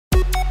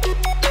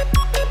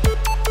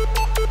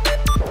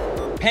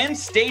Penn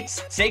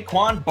State's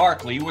Saquon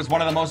Barkley was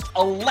one of the most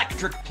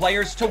electric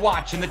players to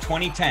watch in the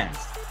 2010s.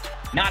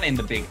 Not in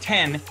the Big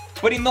Ten,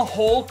 but in the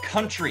whole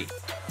country.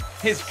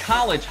 His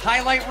college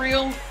highlight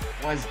reel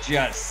was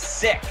just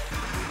sick.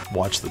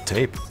 Watch the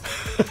tape.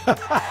 Here's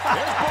Barkley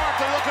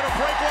looking to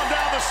break one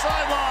down the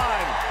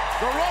sideline.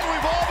 The run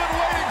we've all been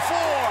waiting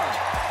for.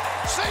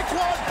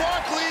 Saquon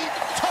Barkley,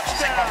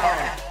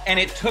 touchdown. And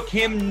it took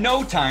him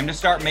no time to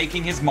start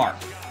making his mark.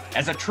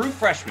 As a true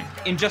freshman,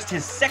 in just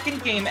his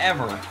second game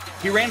ever,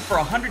 he ran for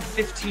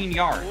 115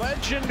 yards.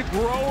 Legend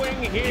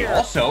growing here. He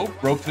also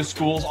broke the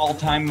school's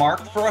all-time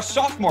mark for a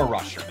sophomore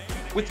rusher,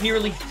 with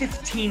nearly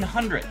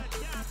 1,500.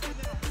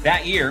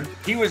 That year,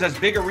 he was as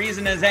big a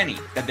reason as any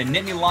that the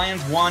Nittany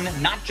Lions won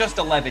not just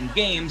 11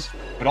 games,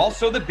 but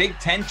also the Big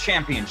Ten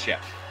championship.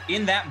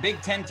 In that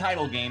Big Ten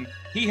title game,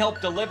 he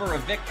helped deliver a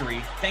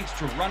victory thanks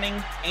to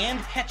running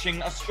and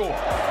catching a score.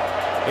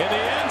 In the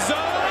end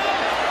zone.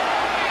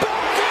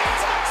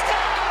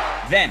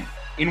 Then,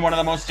 in one of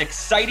the most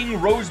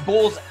exciting Rose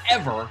Bowls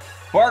ever,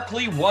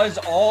 Barkley was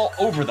all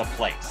over the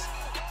place.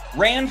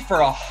 Ran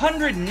for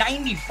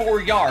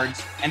 194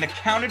 yards and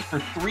accounted for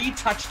 3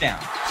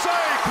 touchdowns.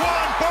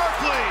 Saquon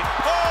Barkley,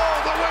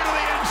 all the way to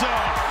the end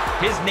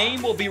zone. His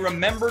name will be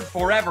remembered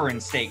forever in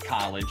State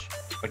College,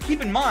 but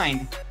keep in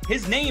mind,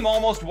 his name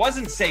almost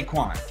wasn't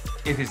Saquon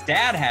if his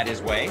dad had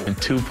his way. And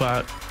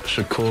Tupac,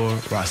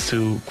 Shakur,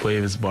 Rasul,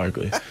 Cuevas,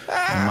 Barkley.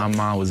 And my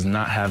mom was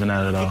not having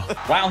that at all.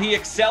 While he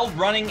excelled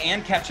running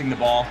and catching the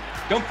ball,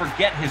 don't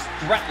forget his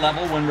threat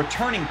level when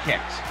returning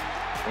kicks.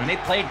 When they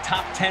played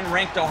top 10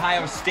 ranked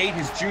Ohio State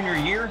his junior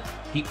year,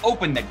 he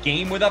opened the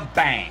game with a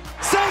bang.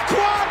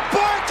 Saquon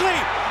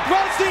Barkley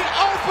runs the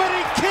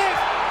opening kick,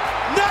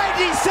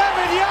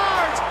 97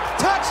 yards,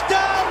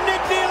 touchdown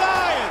Nittany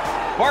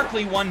Lions.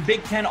 Barkley won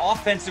Big Ten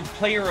Offensive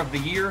Player of the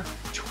Year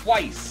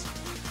twice,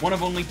 one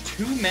of only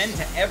 2 men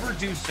to ever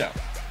do so.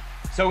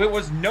 So it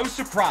was no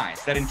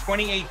surprise that in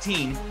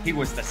 2018, he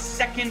was the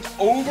 2nd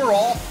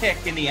overall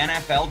pick in the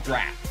NFL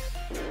draft.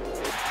 Oh,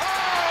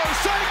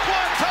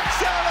 Saquon,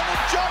 touchdown on the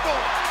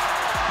juggle.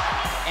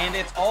 And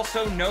it's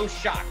also no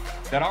shock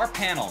that our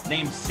panel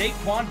named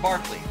Saquon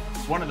Barkley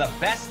one of the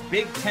best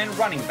Big Ten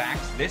running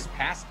backs this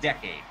past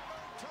decade.